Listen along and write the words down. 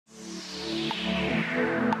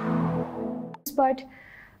but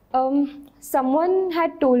someone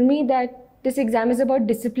had told me that this exam is about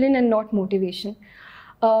discipline and not motivation.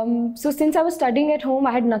 So since I was studying at home,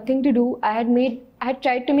 I had nothing to do. I had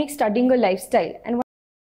tried to make studying a lifestyle. And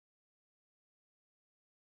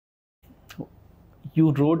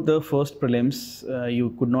you wrote the first prelims,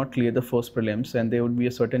 you could not clear the first prelims, and there would be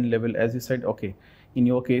a certain level, as you said, okay, in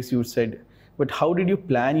your case you said, but how did you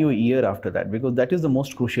plan your year after that? Because that is the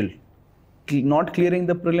most crucial. Not clearing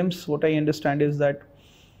the prelims, what I understand is that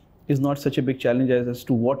is not such a big challenge as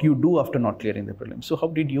to what you do after not clearing the prelims. So how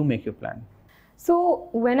did you make your plan? So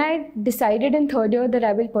when I decided in third year that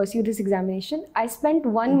I will pursue this examination, I spent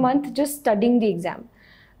 1 month just studying the exam.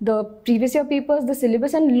 The previous year papers, the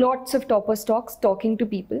syllabus, and lots of toppers talks, talking to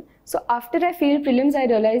people. So after I failed prelims, I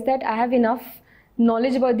realized that I have enough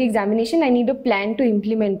knowledge about the examination. I need a plan to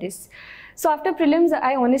implement this. So after prelims,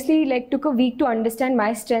 I honestly took a week to understand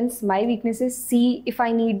my strengths, my weaknesses, see if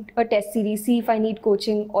I need a test series, see if I need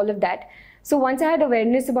coaching, all of that. So once I had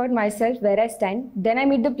awareness about myself, where I stand, then I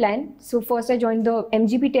made the plan. So first I joined the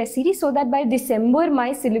MGP test series so that by December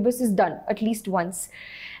my syllabus is done at least once.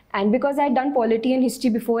 And because I had done polity and history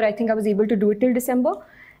before, I think I was able to do it till December.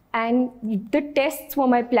 And the tests were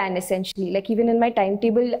my plan essentially. Like even in my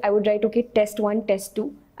timetable, I would write, okay, test 1, test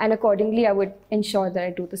 2. And accordingly, I would ensure that I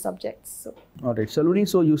do the subjects. So. All right, Saloni,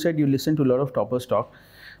 so you said you listen to a lot of toppers talk.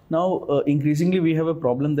 Now, increasingly, we have a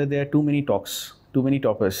problem that there are too many talks, too many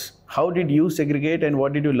toppers. How did you segregate and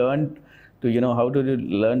what did you learn to, how did you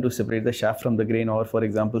learn to separate the chaff from the grain, or for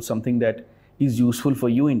example, something that is useful for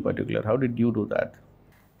you in particular? How did you do that?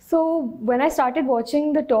 So when I started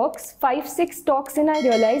watching the talks, 5, 6 talks in, I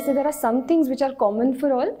realized that there are some things which are common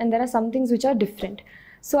for all and there are some things which are different.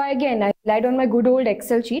 So I relied on my good old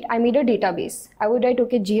Excel sheet. I made a database. I would write,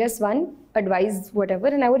 okay, GS1, advice, whatever,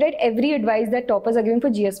 and I would write every advice that toppers are giving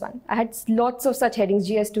for GS1. I had lots of such headings,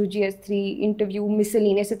 GS2, GS3, interview,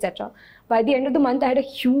 miscellaneous, etc. By the end of the month, I had a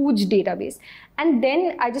huge database. And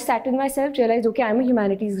then I just sat with myself, realized, okay, I'm a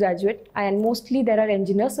humanities graduate and mostly there are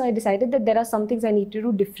engineers. So I decided that there are some things I need to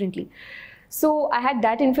do differently. So I had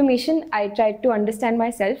that information. I tried to understand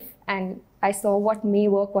myself and I saw what may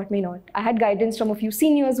work, what may not. I had guidance from a few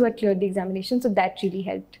seniors who had cleared the examination, so that really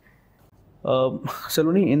helped.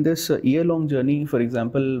 Saloni, in this year-long journey, for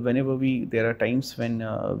example, whenever there are times when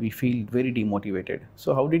we feel very demotivated.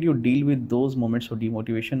 So how did you deal with those moments of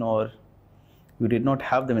demotivation, or you did not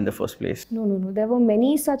have them in the first place? No. There were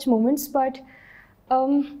many such moments, but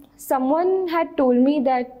someone had told me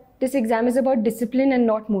that this exam is about discipline and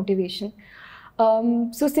not motivation.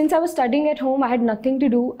 So since I was studying at home, I had nothing to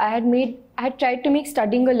do. I had tried to make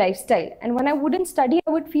studying a lifestyle. And when I wouldn't study, I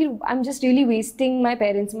would feel I'm just really wasting my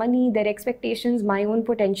parents' money, their expectations, my own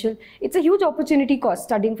potential. It's a huge opportunity cost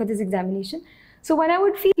studying for this examination. So when I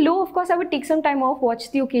would feel low, of course, I would take some time off, watch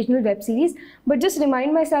the occasional web series, but just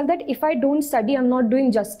remind myself that if I don't study, I'm not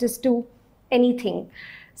doing justice to anything.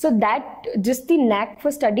 So that just the knack for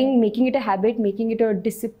studying, making it a habit, making it a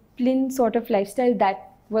discipline sort of lifestyle, that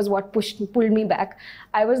was what pulled me back.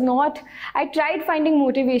 I tried finding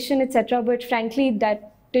motivation, etc., but frankly,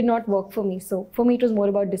 that did not work for me. So for me, it was more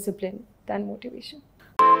about discipline than motivation.